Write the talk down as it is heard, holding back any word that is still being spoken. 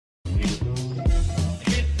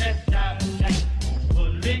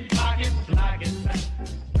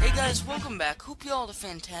welcome back. Hope you all had a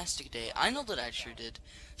fantastic day. I know that I sure did.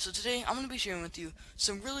 So today I'm going to be sharing with you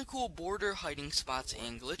some really cool border hiding spots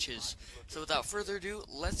and glitches. So without further ado,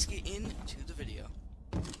 let's get into the video.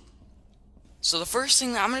 So the first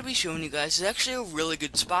thing that I'm going to be showing you guys is actually a really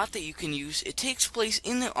good spot that you can use. It takes place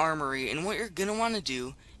in the armory, and what you're going to want to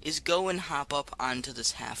do is go and hop up onto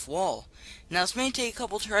this half wall. Now this may take a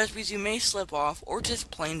couple tries because you may slip off or just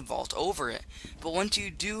plain vault over it. But once you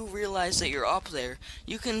do realize that you're up there,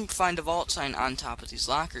 you can find a vault sign on top of these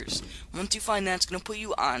lockers. Once you find that, it's going to put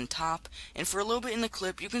you on top, and for a little bit in the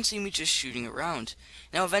clip you can see me just shooting around.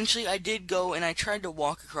 Now eventually I did go and I tried to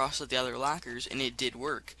walk across to the other lockers, and it did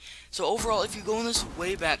work. So overall, if you go in this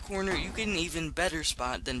way back corner, you get an even better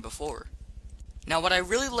spot than before. Now what I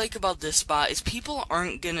really like about this spot is people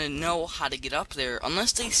aren't gonna know how to get up there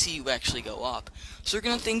unless they see you actually go up. So they're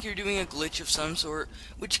gonna think you're doing a glitch of some sort,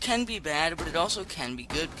 which can be bad, but it also can be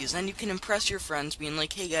good, because then you can impress your friends being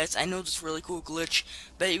like, hey guys, I know this really cool glitch,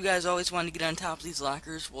 bet you guys always wanted to get on top of these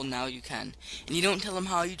lockers, well now you can. And you don't tell them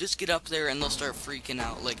how, you just get up there and they'll start freaking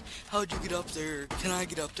out, like, how'd you get up there, can I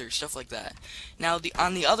get up there, stuff like that. Now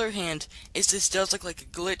on the other hand, is this does look like a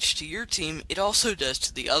glitch to your team, it also does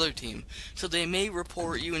to the other team. So they may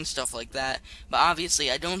report you and stuff like that, but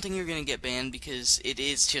obviously I don't think you're gonna get banned because it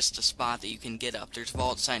is just a spot that you can get up. There's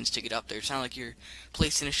vault signs to get up there. It's not like you're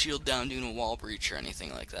placing a shield down doing a wall breach or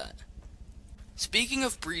anything like that. Speaking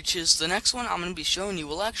of breaches, the next one I'm going to be showing you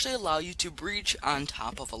will actually allow you to breach on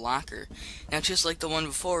top of a locker. Now just like the one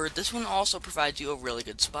before, this one also provides you a really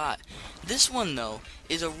good spot. This one though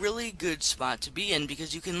is a really good spot to be in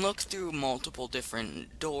because you can look through multiple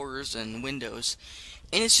different doors and windows.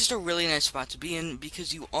 And it's just a really nice spot to be in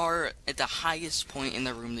because you are at the highest point in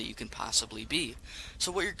the room that you can possibly be.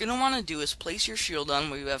 So what you're going to want to do is place your shield on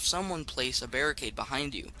where you have someone place a barricade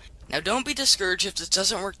behind you. Now don't be discouraged if this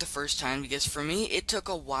doesn't work the first time, because for me it took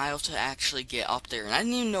a while to actually get up there, and I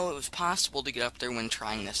didn't even know it was possible to get up there when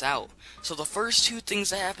trying this out. So the first two things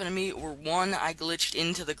that happened to me were, one, I glitched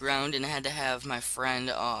into the ground and had to have my friend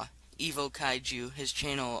EvoKaiju, his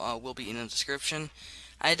channel will be in the description.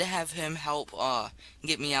 I had to have him help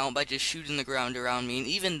get me out by just shooting the ground around me, and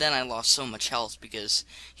even then I lost so much health because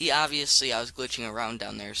I was glitching around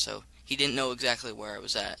down there, so he didn't know exactly where I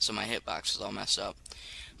was at, so my hitbox was all messed up.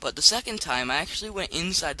 But the second time, I actually went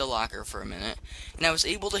inside the locker for a minute, and I was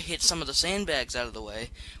able to hit some of the sandbags out of the way,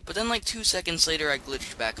 but then like 2 seconds later I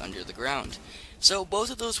glitched back under the ground. So both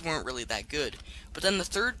of those weren't really that good. But then the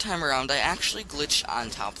third time around, I actually glitched on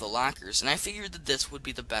top of the lockers, and I figured that this would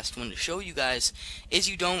be the best one to show you guys, is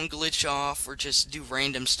you don't glitch off or just do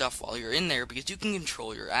random stuff while you're in there, because you can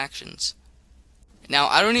control your actions. Now,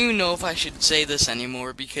 I don't even know if I should say this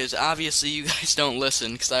anymore, because obviously you guys don't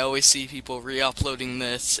listen, because I always see people re-uploading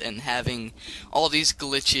this and having all these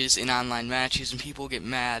glitches in online matches, and people get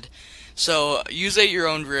mad. So, use at your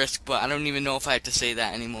own risk, but I don't even know if I have to say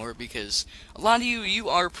that anymore, because a lot of you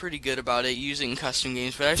are pretty good about it using custom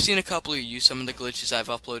games, but I've seen a couple of you use some of the glitches I've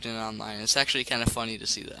uploaded online, and it's actually kind of funny to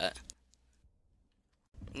see that.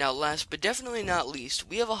 Now last but definitely not least,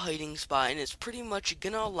 we have a hiding spot, and it's pretty much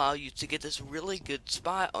going to allow you to get this really good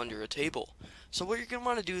spot under a table. So what you're going to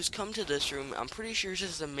want to do is come to this room. I'm pretty sure this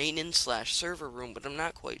is a maintenance/server room, but I'm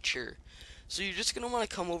not quite sure. So you're just going to want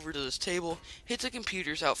to come over to this table, hit the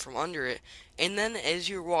computers out from under it, and then as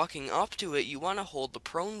you're walking up to it, you want to hold the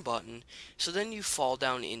prone button, so then you fall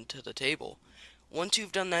down into the table. Once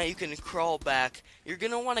you've done that, you can crawl back. You're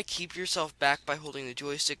going to want to keep yourself back by holding the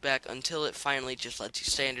joystick back until it finally just lets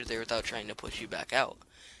you stay under there without trying to push you back out.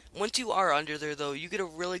 Once you are under there, though, you get a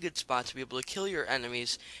really good spot to be able to kill your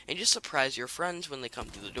enemies and just surprise your friends when they come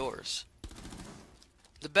through the doors.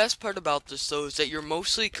 The best part about this, though, is that you're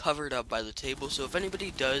mostly covered up by the table, so if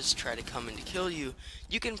anybody does try to come in to kill you,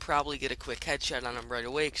 you can probably get a quick headshot on them right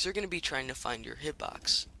away, because they're going to be trying to find your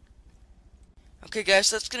hitbox. Okay guys,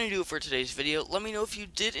 that's going to do it for today's video. Let me know if you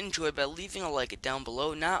did enjoy by leaving a like down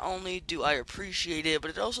below. Not only do I appreciate it, but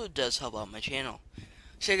it also does help out my channel.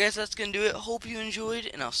 So yeah guys, that's going to do it. Hope you enjoyed,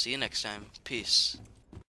 and I'll see you next time. Peace.